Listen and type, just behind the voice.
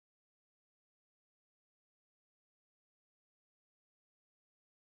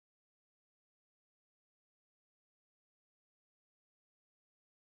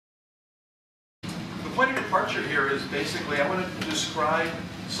departure here is basically I want to describe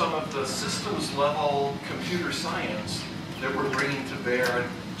some of the systems level computer science that we're bringing to bear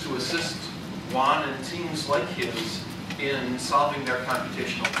to assist Juan and teams like his in solving their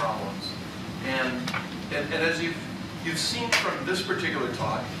computational problems. And as you've seen from this particular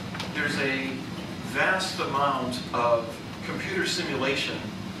talk, there's a vast amount of computer simulation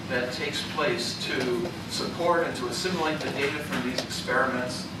that takes place to support and to assimilate the data from these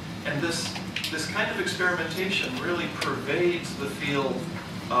experiments. And this kind of experimentation really pervades the field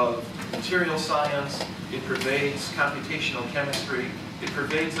of material science. It pervades computational chemistry. It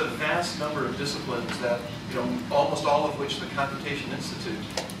pervades a vast number of disciplines that, almost all of which the Computation Institute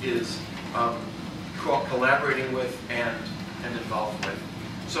is collaborating with and involved with.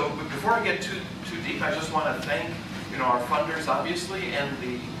 So before I get too deep, I just want to thank our funders, obviously, and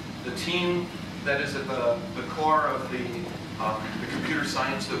the team that is at the core of the computer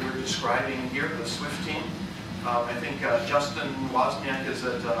science that we're describing here, the SWIFT team. I think Justin Wozniak is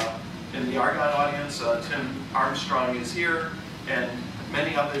in the Argonne audience. Tim Armstrong is here, and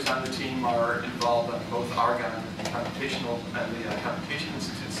many others on the team are involved on both Argonne and computational and the Computation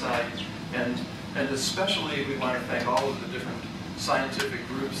Institute side. And especially we want to thank all of the different scientific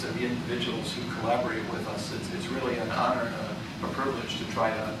groups and the individuals who collaborate with us. It's really an honor and a privilege to try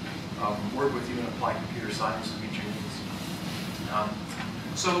to work with you and apply computer science to meet your needs.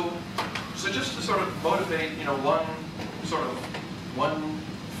 So just to sort of motivate, one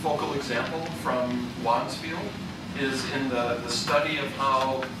focal example from Juan's field is in the study of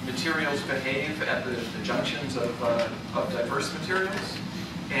how materials behave at the junctions of diverse materials.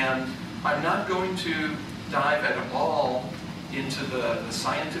 And I'm not going to dive at all into the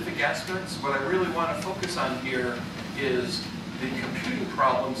scientific aspects. What I really want to focus on here is the computing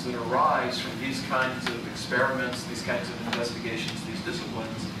problems that arise from these kinds of experiments, these kinds of investigations, these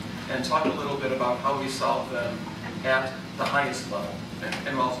disciplines, and talk a little bit about how we solve them at the highest level.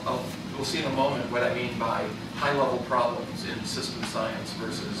 And we'll see in a moment what I mean by high-level problems in system science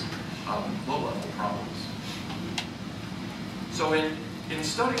versus low-level problems. So in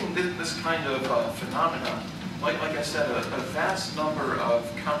studying this kind of phenomena, like I said, a vast number of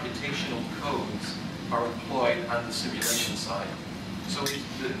computational codes are employed on the simulation side. So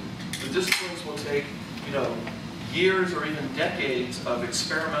the disciplines will take, years or even decades of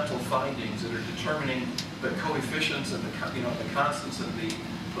experimental findings that are determining the coefficients and the constants and the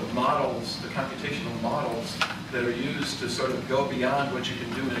models, the computational models that are used to sort of go beyond what you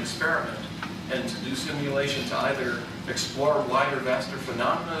can do in an experiment and to do simulation to either explore wider, vaster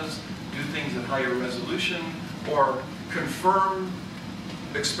phenomena, do things at higher resolution, or confirm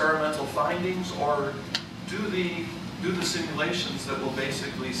experimental findings, or do the simulations that will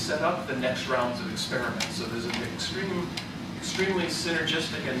basically set up the next rounds of experiments. So there's an extremely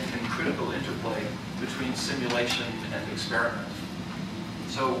synergistic and critical interplay between simulation and experiment.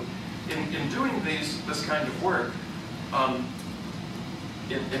 So in doing this kind of work,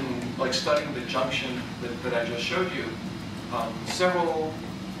 in like studying the junction that I just showed you, several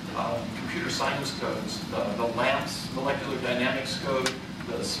computer science codes, the LAMPS molecular dynamics code,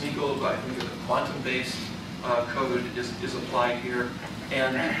 the Smeagol, I think the quantum-based code is applied here.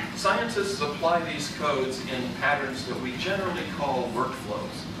 And scientists apply these codes in patterns that we generally call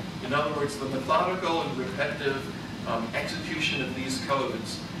workflows. In other words, the methodical and repetitive execution of these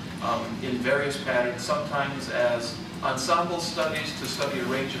codes in various patterns, sometimes as ensemble studies to study a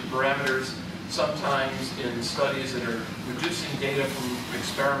range of parameters, sometimes in studies that are reducing data from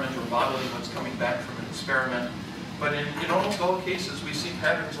experiment or modeling what's coming back from an experiment. But in almost all cases, we see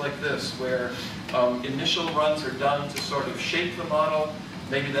patterns like this, where initial runs are done to sort of shape the model.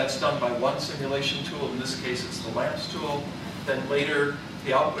 Maybe that's done by one simulation tool. In this case, it's the LAMPS tool. Then later,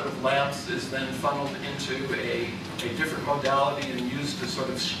 the output of LAMPS is then funneled into a different modality and used to sort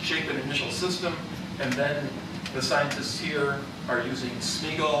of shape an initial system. And then the scientists here are using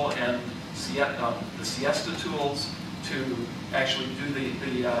Smeagol and the Siesta tools to actually do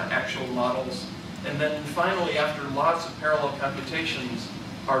the actual models. And then finally, after lots of parallel computations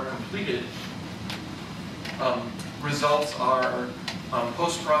are completed, results are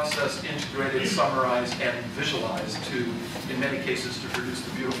post-processed, integrated, summarized, and visualized to, in many cases, to produce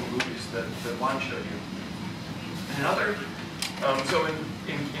the beautiful movies that Juan showed you. And another, so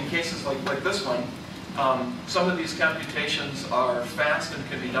in cases like this one, some of these computations are fast and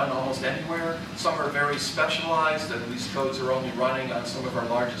can be done almost anywhere. Some are very specialized, and these codes are only running on some of our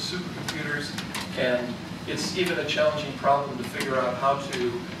largest supercomputers. And it's even a challenging problem to figure out how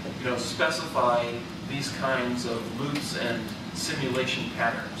to, specify these kinds of loops and simulation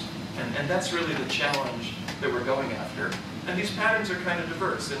patterns. And that's really the challenge that we're going after. And these patterns are kind of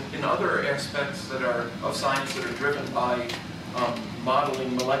diverse. In other aspects that are of science that are driven by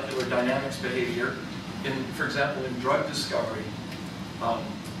modeling molecular dynamics behavior, for example, in drug discovery,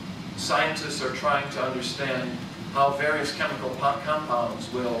 scientists are trying to understand how various chemical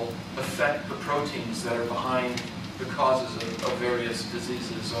compounds will affect the proteins that are behind the causes of various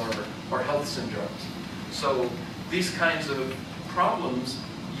diseases or health syndromes. So these kinds of problems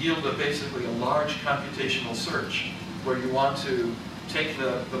yield basically a large computational search where you want to take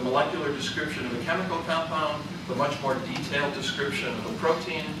the molecular description of a chemical compound, the much more detailed description of a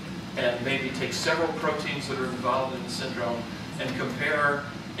protein, and maybe take several proteins that are involved in the syndrome and compare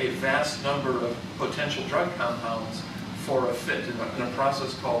a vast number of potential drug compounds for a fit in a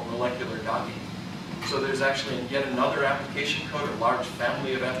process called molecular docking. So there's actually yet another application code, a large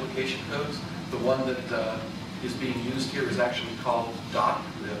family of application codes. The one that is being used here is actually called DOC,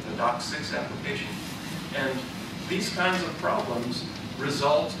 the DOC6 application. And these kinds of problems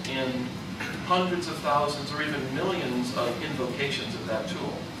result in hundreds of thousands or even millions of invocations of that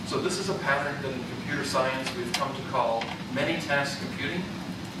tool. So this is a pattern that in computer science we've come to call many-task computing,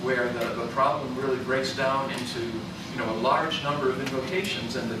 where the problem really breaks down into a large number of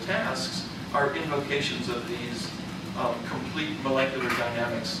invocations, and the tasks are invocations of these complete molecular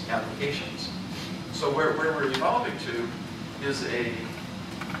dynamics applications. So where we're evolving to is a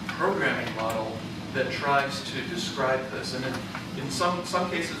programming model that tries to describe this. And in some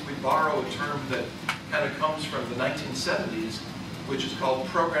cases we borrow a term that kind of comes from the 1970s, which is called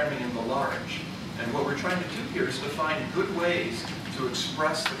programming in the large. And what we're trying to do here is to find good ways to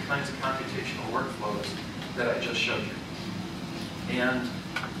express the kinds of computational workflows that I just showed you. And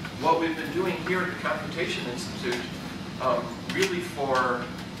what we've been doing here at the Computation Institute, really for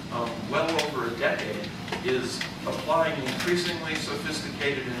well over a decade, is applying increasingly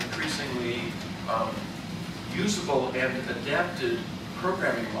sophisticated and increasingly usable and adapted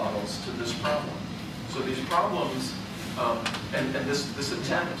programming models to this problem. So these problems, and this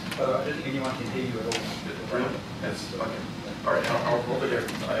attempt... I don't think anyone can hear you at all. Really? Yes, okay. All right, I'll hold it there.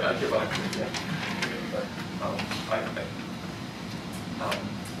 I give up. Yeah.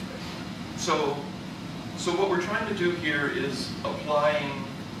 So what we're trying to do here is applying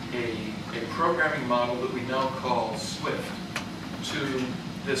a programming model that we now call Swift to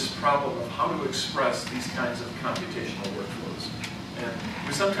this problem of how to express these kinds of computational workflows. And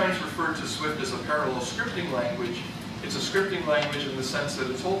we sometimes refer to Swift as a parallel scripting language. It's a scripting language in the sense that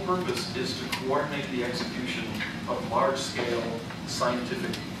its whole purpose is to coordinate the execution of large-scale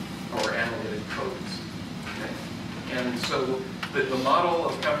scientific or analytic codes. Okay? And so the model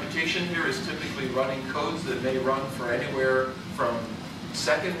of computation here is typically running codes that may run for anywhere from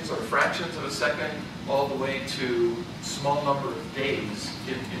seconds or fractions of a second all the way to small number of days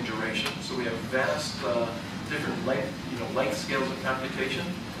in duration. So we have vast different length scales of computation.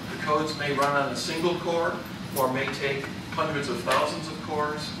 The codes may run on a single core or may take hundreds of thousands of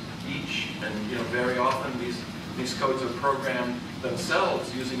cores each, and very often these codes are programmed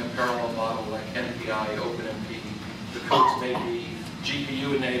themselves using a parallel model like NPI, OpenMP. The codes may be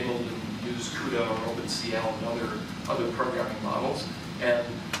GPU enabled and use CUDA or OpenCL and other programming models. And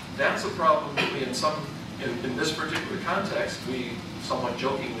that's a problem that we, in this particular context, we somewhat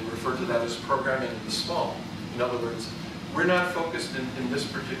jokingly refer to that as programming in the small. In other words, we're not focused in this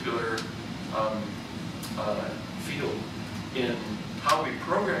particular field in how we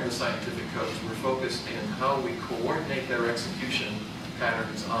program the scientific codes. We're focused in how we coordinate their execution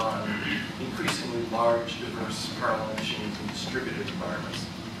patterns on increasingly large, diverse parallel machines and distributed environments.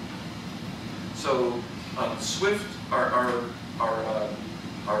 So Swift, our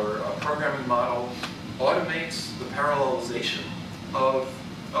programming model, automates the parallelization of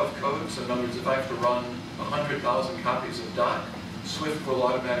code. So in other words, if I have to run 100,000 copies of DOC, Swift will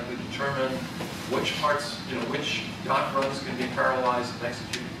automatically determine which parts, which DOC runs can be parallelized and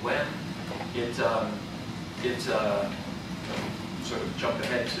executed when. It sort of jump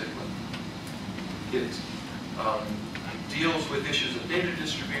ahead to it. Deals with issues of data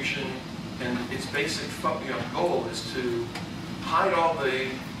distribution, and its basic goal is to hide all the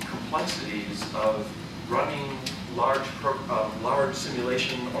complexities of running large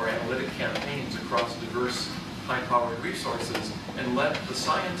simulation or analytic campaigns across diverse high-powered resources and let the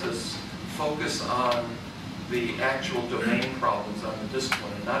scientists focus on the actual domain problems on the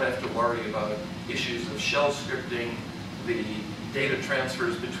discipline and not have to worry about issues of shell scripting, the data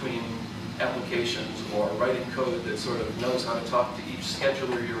transfers between applications, or writing code that sort of knows how to talk to each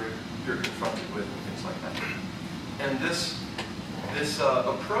scheduler you're confronted with and things like that. And this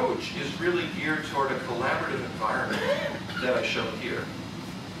approach is really geared toward a collaborative environment that I showed here.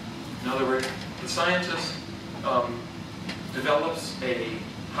 In other words, the scientists develops a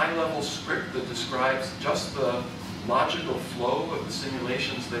high-level script that describes just the logical flow of the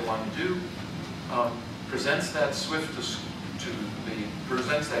simulations they want to do, presents that script to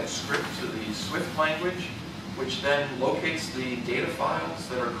the Swift language, which then locates the data files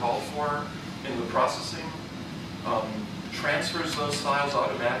that are called for in the processing, transfers those files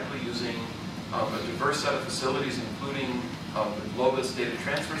automatically using a diverse set of facilities, including the Globus data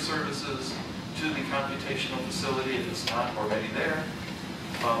transfer services, to the computational facility if it's not already there,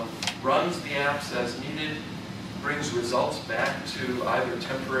 runs the apps as needed, brings results back to either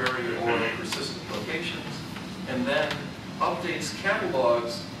temporary or persistent locations, and then updates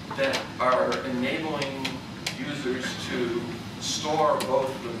catalogs that are enabling users to store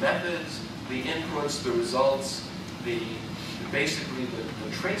both the methods, the inputs, the results, basically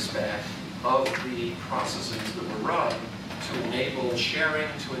the traceback of the processes that were run to enable sharing,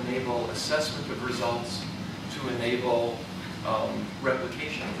 to enable assessment of results, to enable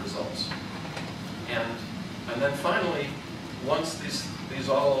replication of results. And then finally, once these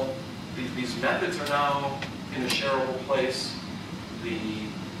methods are now in a shareable place, the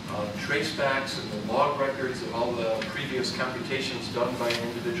tracebacks and the log records of all the previous computations done by an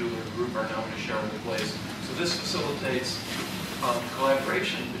individual or group are now in a shareable place. So this facilitates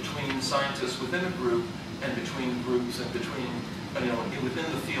collaboration between scientists within a group and between groups and between, within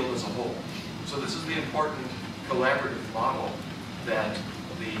the field as a whole. So this is the important collaborative model that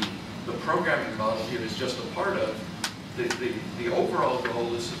the programming model here is just a part of. The overall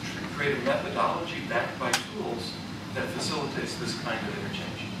goal is to create a methodology backed by tools that facilitates this kind of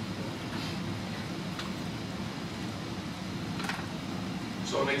interchange.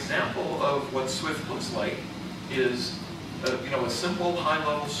 So an example of what Swift looks like is a simple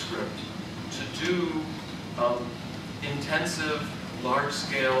high-level script to do intensive,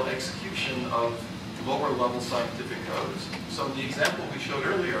 large-scale execution of lower-level scientific codes. So the example we showed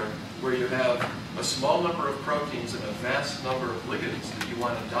earlier, where you have a small number of proteins and a vast number of ligands that you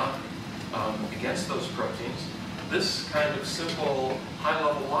want to dock against those proteins, this kind of simple,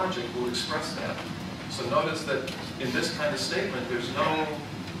 high-level logic will express that. So notice that in this kind of statement, there's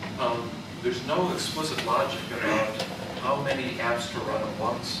no explicit logic about how many apps to run at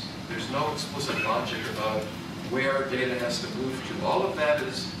once. There's no explicit logic about where data has to move to. All of that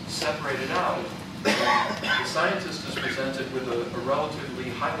is separated out. The scientist is presented with a relatively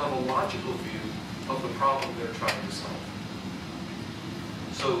high-level logical view of the problem they're trying to solve.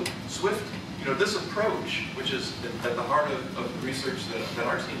 So Swift, this approach, which is at the heart of the research that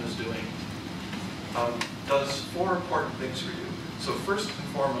our team is doing, does four important things for you. So first and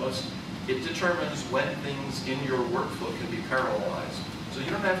foremost, it determines when things in your workflow can be parallelized. So you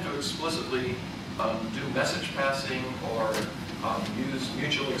don't have to explicitly do message passing or use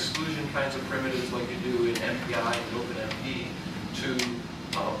mutual exclusion kinds of primitives like you do in MPI and OpenMP to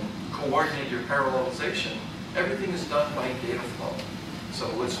coordinate your parallelization. Everything is done by data flow. So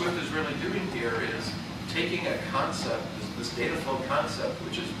what Swift is really doing here is taking a concept, this data flow concept,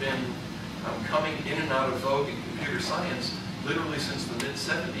 which has been coming in and out of vogue in computer science literally since the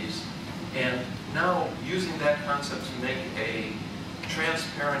mid-70s, and now using that concept to make a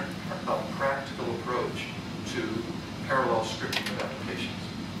transparent, practical approach to parallel scripting of applications.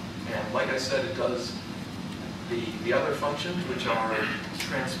 And like I said, it does the other functions, which are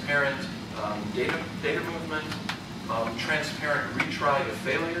transparent data movement, transparent retry to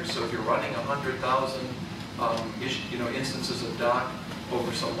failure. So if you're running 100,000 instances of doc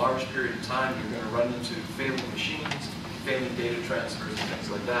over some large period of time, you're going to run into failing machines, failing data transfers, and things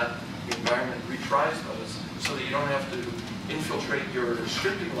like that. The environment retries those so that you don't have to infiltrate your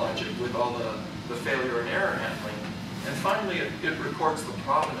scripting logic with all the failure and error handling. And finally, it records the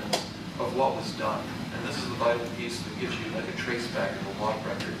provenance of what was done. And this is the vital piece that gives you like a traceback of the log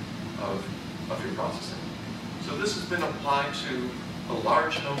record of your processing. So this has been applied to a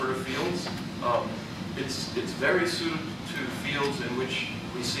large number of fields. It's very suited to fields in which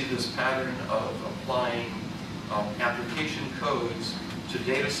we see this pattern of applying application codes to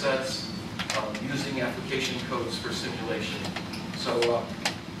data sets, using application codes for simulation. So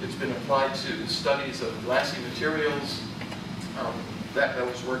it's been applied to studies of glassy materials. That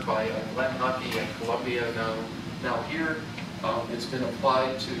was work by Glenn Hockey at Columbia. Now here, it's been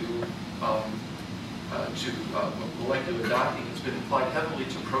applied to molecular docking. It's been applied heavily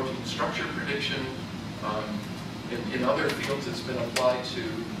to protein structure prediction. In other fields, it's been applied to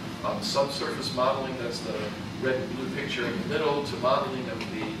subsurface modeling. That's the red and blue picture in the middle, to modeling of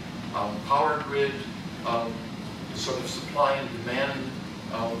the power grid, sort of supply and demand,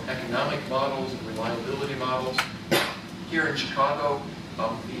 economic models and reliability models. Here in Chicago,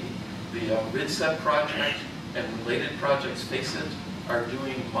 the RIDSET project and related projects, FACEIT, are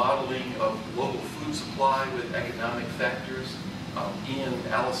doing modeling of global food supply with economic factors. Ian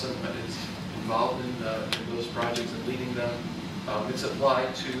Allison is involved in those projects and leading them. It's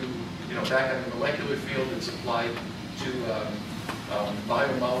applied to, back on the molecular field, it's applied to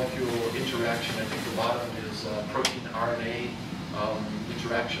biomolecule interaction. I think the bottom is protein RNA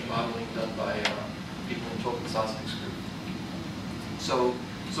interaction modeling done by people in Token Sosnick's group. So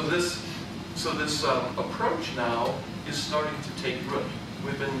this approach now is starting to take root.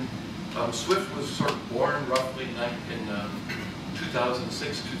 We've been, Swift was sort of born roughly in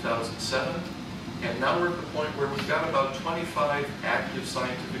 2006, 2007, and now we're at the point where we've got about 25 active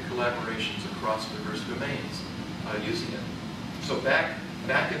scientific collaborations across diverse domains using it. So back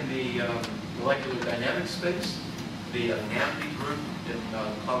in the molecular dynamics space, the NAMD group in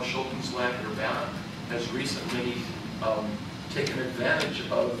Klaus Schulten's lab at Urbana has recently taken advantage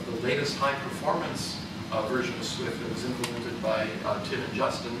of the latest high-performance version of Swift that was implemented by Tim and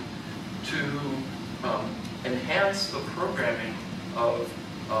Justin to enhance the programming of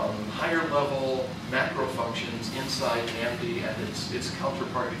higher-level macro functions inside NAMD and its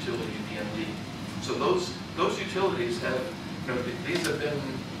counterpart utility, BMD. So those utilities have, these have been,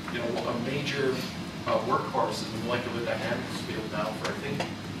 a major workhorse in the molecular dynamics field now for, I think,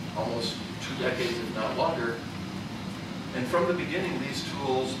 almost 2 decades, if not longer. And from the beginning, these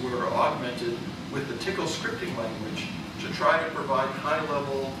tools were augmented with the Tickle scripting language to try to provide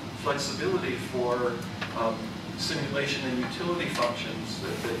high-level flexibility for simulation and utility functions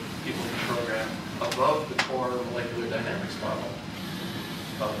that people can program above the core molecular dynamics model.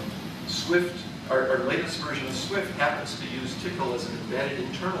 Swift, our latest version of Swift happens to use Tickle as an embedded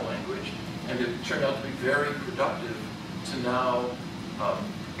internal language, and it turned out to be very productive to now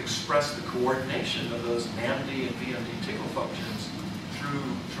express the coordination of those NAMD and BMD Tickle functions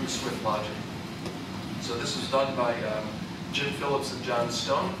through Swift logic. So this was done by Jim Phillips and John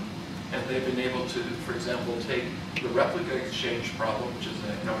Stone, and they've been able to, for example, take the replica exchange problem, which is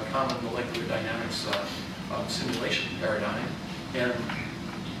a common molecular dynamics simulation paradigm, and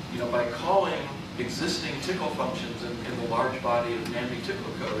by calling existing Tickle functions in the large body of NAMD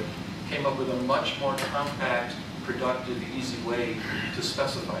Tickle code, came up with a much more compact, productive, easy way to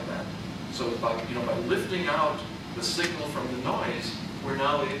specify that. So by lifting out the signal from the noise, we're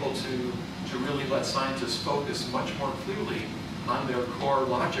now able to really let scientists focus much more clearly on their core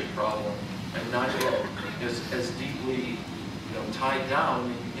logic problem and not get as deeply tied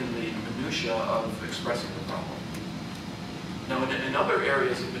down in the minutia of expressing the problem. Now, in other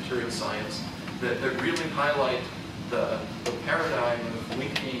areas of material science that really highlight the paradigm of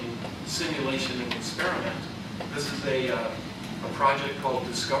linking simulation and experiment, this is a project called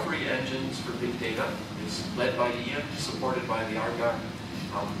Discovery Engines for Big Data. It's led by Ian, supported by the Argonne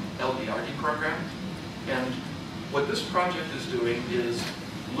LDRD program. And what this project is doing is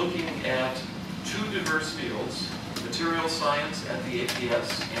looking at 2 diverse fields, material science at the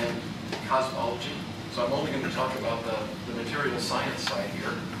APS and cosmology. So I'm only going to talk about the material science side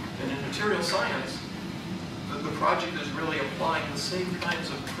here. And in material science, the project is really applying the same kinds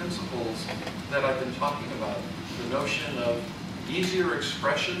of principles that I've been talking about. The notion of easier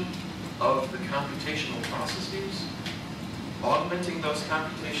expression of the computational processes, augmenting those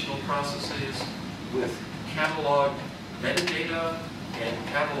computational processes with catalog metadata and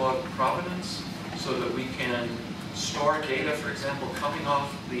catalog provenance so that we can store data, for example, coming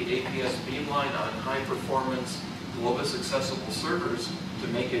off the APS beamline on high-performance Globus accessible servers to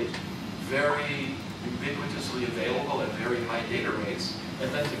make it very ubiquitously available at very high data rates,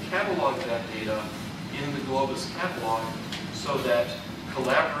 and then to catalog that data in the Globus catalog so that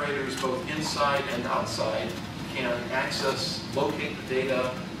collaborators both inside and outside can access, locate the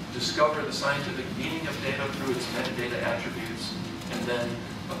data, discover the scientific meaning of data through its metadata attributes, and then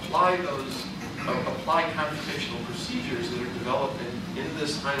apply computational procedures that are developed in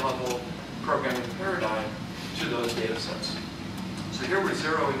this high-level programming paradigm to those data sets. So here we're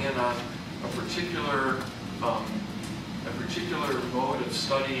zeroing in on a particular mode of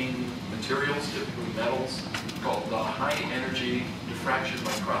studying materials, typically metals, called high-energy diffraction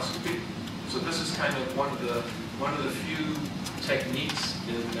microscopy. So this is kind of one of the few techniques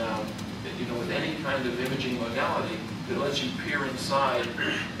with any kind of imaging modality that lets you peer inside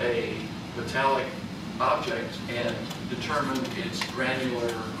a metallic object and determine its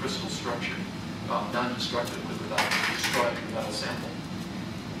granular crystal structure, non-destructively without destroying the metal sample.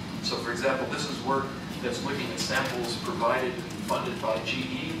 So, for example, this is work that's looking at samples provided and funded by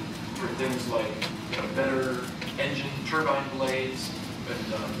GE for things like better engine turbine blades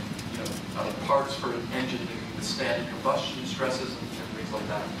and parts for an engine that can withstand combustion stresses and things like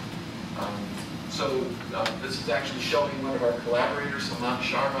that. So this is actually showing one of our collaborators, Hemant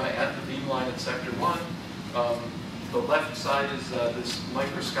Sharma, at the beamline at Sector 1. The left side is this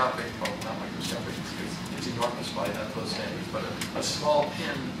microscopic, well, not microscopic, it's enormous by those standards, but a small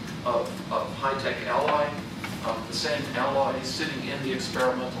pin of high-tech alloy. The same alloy sitting in the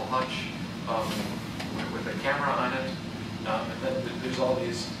experimental hutch with a camera on it. And then there's all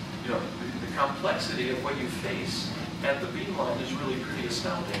these, the complexity of what you face at the beamline is really pretty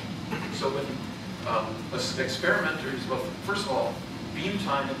astounding. So when experimenters, well, first of all, beam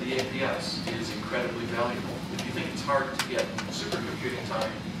time at the APS is incredibly valuable. If you think it's hard to get supercomputing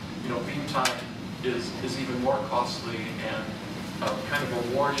time, beam time is even more costly and kind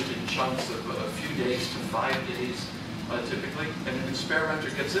of awarded in chunks of a few days to 5 days typically. And if an experimenter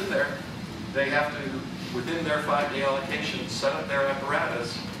gets in there, they have to, within their 5-day allocation, set up their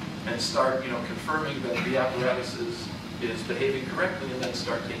apparatus and start, confirming that the apparatus is behaving correctly, and then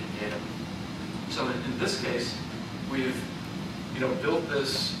start taking data. So in this case, we've, built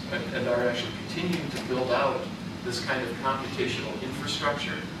this and are actually continuing to build out this kind of computational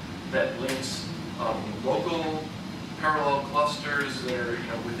infrastructure that links local parallel clusters that are,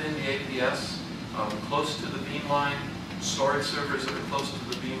 within the APS, close to the beamline, storage servers that are close to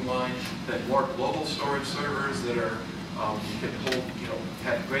the beamline, then more global storage servers that are can hold,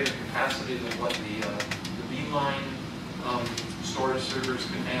 have greater capacity than what the beamline storage servers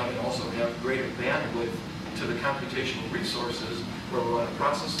can have, and also have greater bandwidth to the computational resources where we want to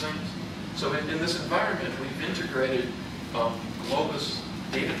process things. So in this environment, we've integrated Globus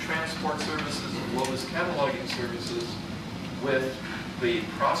data transport services and Globus cataloging services with the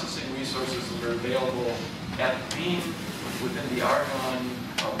processing resources that are available at Beam within the Argonne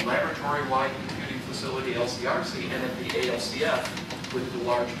Laboratory-wide Computing Facility, LCRC, and at the ALCF with the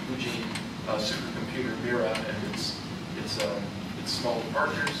large Fuji supercomputer Mira and its smaller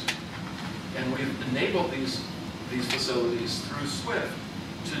partners. And we've enabled these facilities through Swift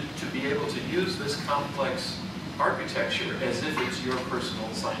to be able to use this complex architecture as if it's your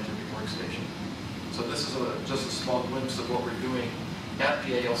personal scientific workstation. So this is just a small glimpse of what we're doing at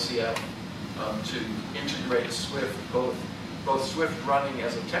the ALCF to integrate Swift, both Swift running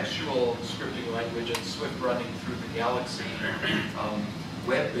as a textual scripting language and Swift running through the Galaxy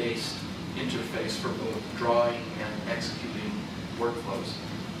web-based interface for both drawing and executing workflows.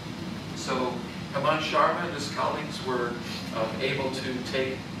 So Hemant Sharma and his colleagues were able to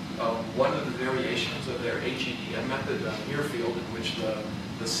take one of the variations of their HEDM method, near field, in which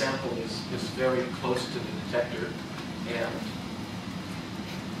the sample is very close to the detector, and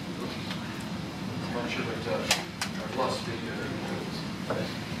I'm not sure what I've lost video.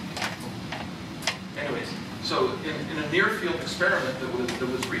 Anyways, so in a near field experiment that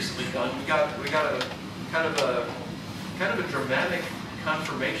was recently done, we got a kind of a dramatic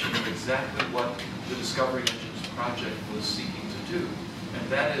confirmation of exactly what the Discovery Engines project was seeking to do, and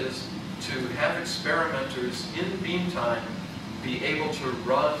that is to have experimenters in beam time be able to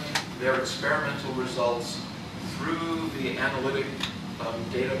run their experimental results through the analytic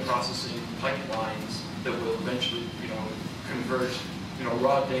data processing pipelines that will eventually, convert,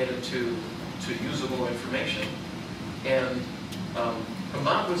 raw data to usable information. And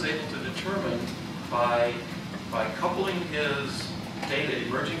Hemant was able to determine by coupling his data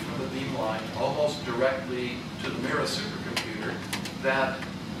emerging from the beamline almost directly to the Mira supercomputer that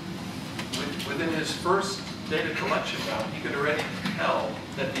within his first data collection round, he could already tell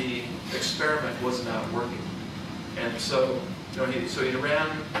that the experiment was not working. And so,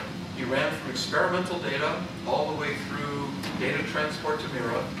 he ran from experimental data all the way through data transport to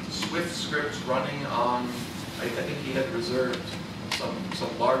Mira, Swift scripts running on, I think he had reserved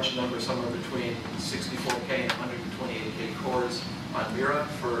some large number, somewhere between 64K and 128K cores on Mira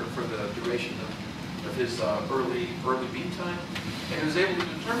for the duration of his early beam time. And he was able to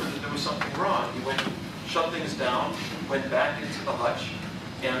determine that there was something wrong. He went, shut things down, went back into the hutch,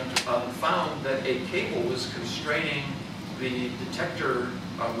 and found that a cable was constraining the detector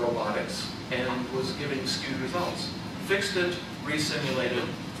robotics and was giving skewed results. Fixed it, resimulated,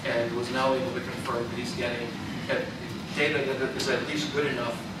 and was now able to confirm that he's getting data that is at least good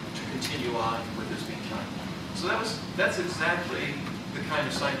enough to continue on with his beam time. So that's exactly the kind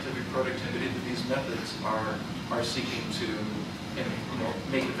of scientific productivity that these methods are seeking to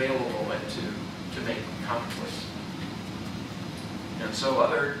make available and to make commonplace. And so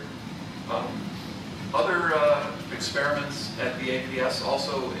other experiments at the APS,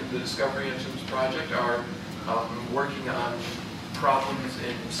 also in the Discovery Engines project, are working on problems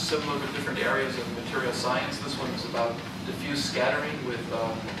in similar but different areas of material science. This one is about diffuse scattering with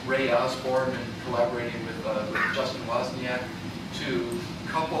Ray Osborne and collaborating with Justin Wozniak to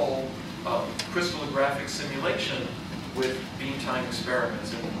couple crystallographic simulation with beam time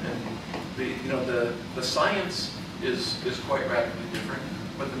experiments. And the science is quite radically different,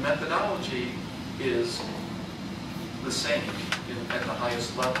 but the methodology is the same at the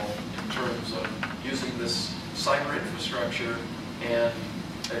highest level in terms of using this cyber infrastructure and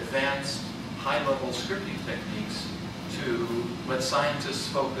advanced high-level scripting techniques to let scientists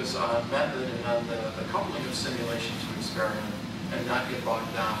focus on method and on the coupling of simulation to experiment and not get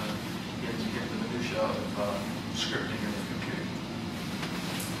bogged down in the minutia of scripting in the computer.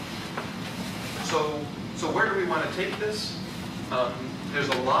 So where do we want to take this? There's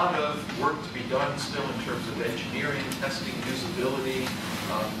a lot of work to be done still in terms of engineering, testing, usability,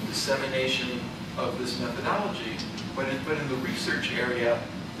 dissemination of this methodology. But in the research area,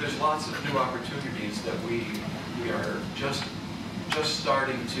 there's lots of new opportunities that we are just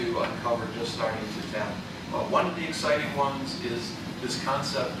starting to uncover, just starting to tap. One of the exciting ones is this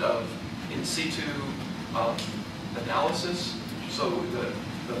concept of in situ analysis. So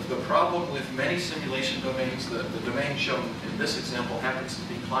the problem with many simulation domains, the domain shown in this example happens to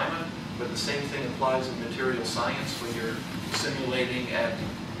be climate, but the same thing applies in material science when you're simulating at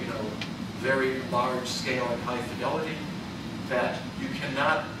very large scale and high fidelity, that you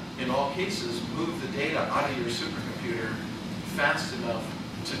cannot, in all cases, move the data out of your supercomputer fast enough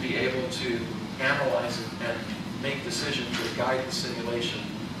to be able to analyze it and make decisions that guide the simulation,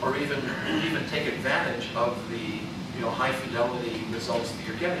 or even take advantage of the high fidelity results that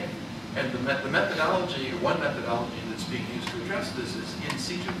you're getting. And the methodology, one methodology that's being used to address this is in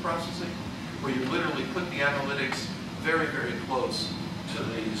situ processing, where you literally put the analytics very, very close to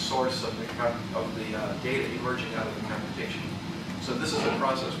the source of the data emerging out of the computation. So this is a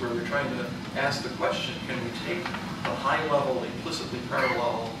process where we're trying to ask the question, can we take the high-level, implicitly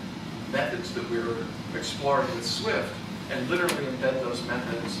parallel methods that we're exploring with Swift and literally embed those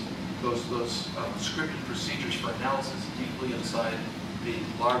methods, those scripted procedures for analysis deeply inside the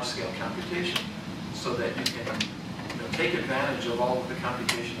large-scale computation, so that you can take advantage of all of the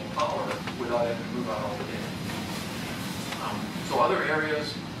computational power without having to move out all the data. So other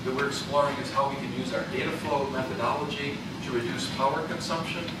areas that we're exploring is how we can use our data flow methodology to reduce power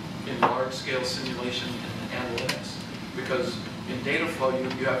consumption in large-scale simulation and analytics. Because in data flow,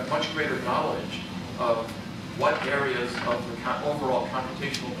 you have much greater knowledge of what areas of the overall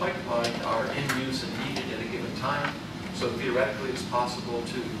computational pipeline are in use and needed at a given time. So theoretically, it's possible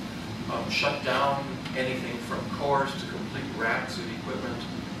to shut down anything from cores to complete racks of equipment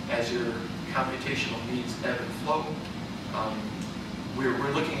as your computational needs ebb and flow.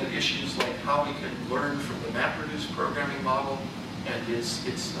 We're looking at issues like how we can learn from the MapReduce programming model and its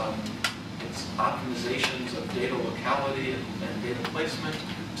optimizations of data locality and data placement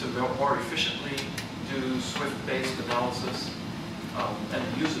to more efficiently do Swift-based analysis. And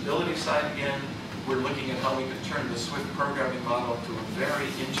the usability side, again, we're looking at how we can turn the Swift programming model into a very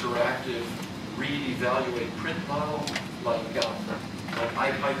interactive read, evaluate, print model like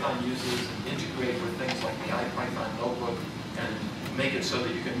IPython uses, and integrate with things like the IPython notebook, and make it so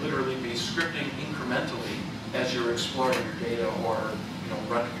that you can literally be scripting incrementally as you're exploring your data or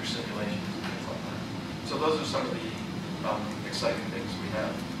running your simulations and things like that. So those are some of the exciting things we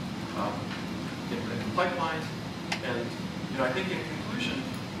have in the pipeline. And I think in conclusion,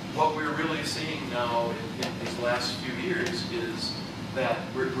 what we're really seeing now in these last few years is that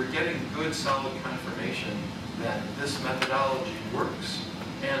we're getting good, solid confirmation that this methodology works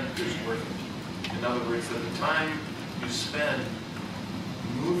and is working. In other words, that the time you spend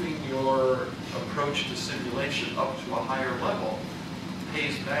moving your approach to simulation up to a higher level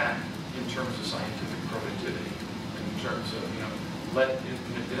pays back in terms of scientific productivity, in terms of,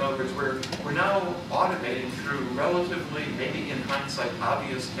 in other words, we're now automating through relatively, maybe in hindsight,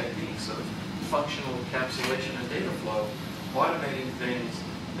 obvious techniques of functional encapsulation and data flow, automating things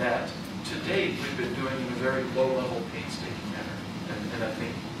that to date we've been doing in a very low-level, painstaking manner. And I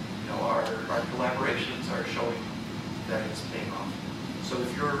think our collaborations are showing that it's paying off. So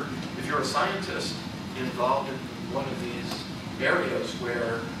if you're a scientist involved in one of these areas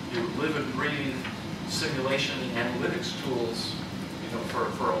where you live and breathe simulation and analytics tools,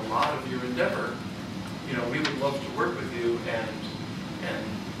 for a lot of your endeavor, we would love to work with you and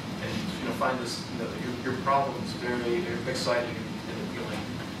find this your problems very exciting and appealing.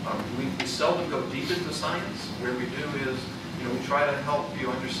 We seldom go deep into science. Where we do is we try to help you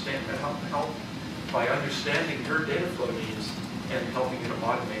understand, help by understanding your data flow needs and helping you to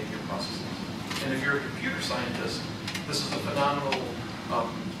automate your processes. And if you're a computer scientist, this is a phenomenal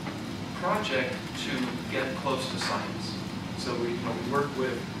project to get close to science. So we work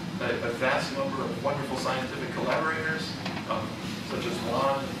with a vast number of wonderful scientific collaborators, such as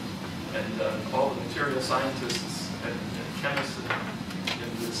Juan and all the material scientists and chemists in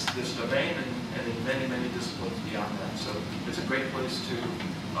this domain and in many, many disciplines beyond that. So it's a great place to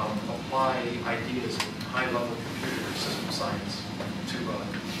apply ideas of high-level computer system science to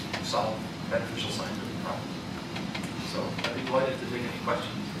solve beneficial scientific problems. So I'd be delighted to take any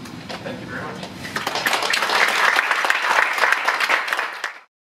questions. Thank you very much.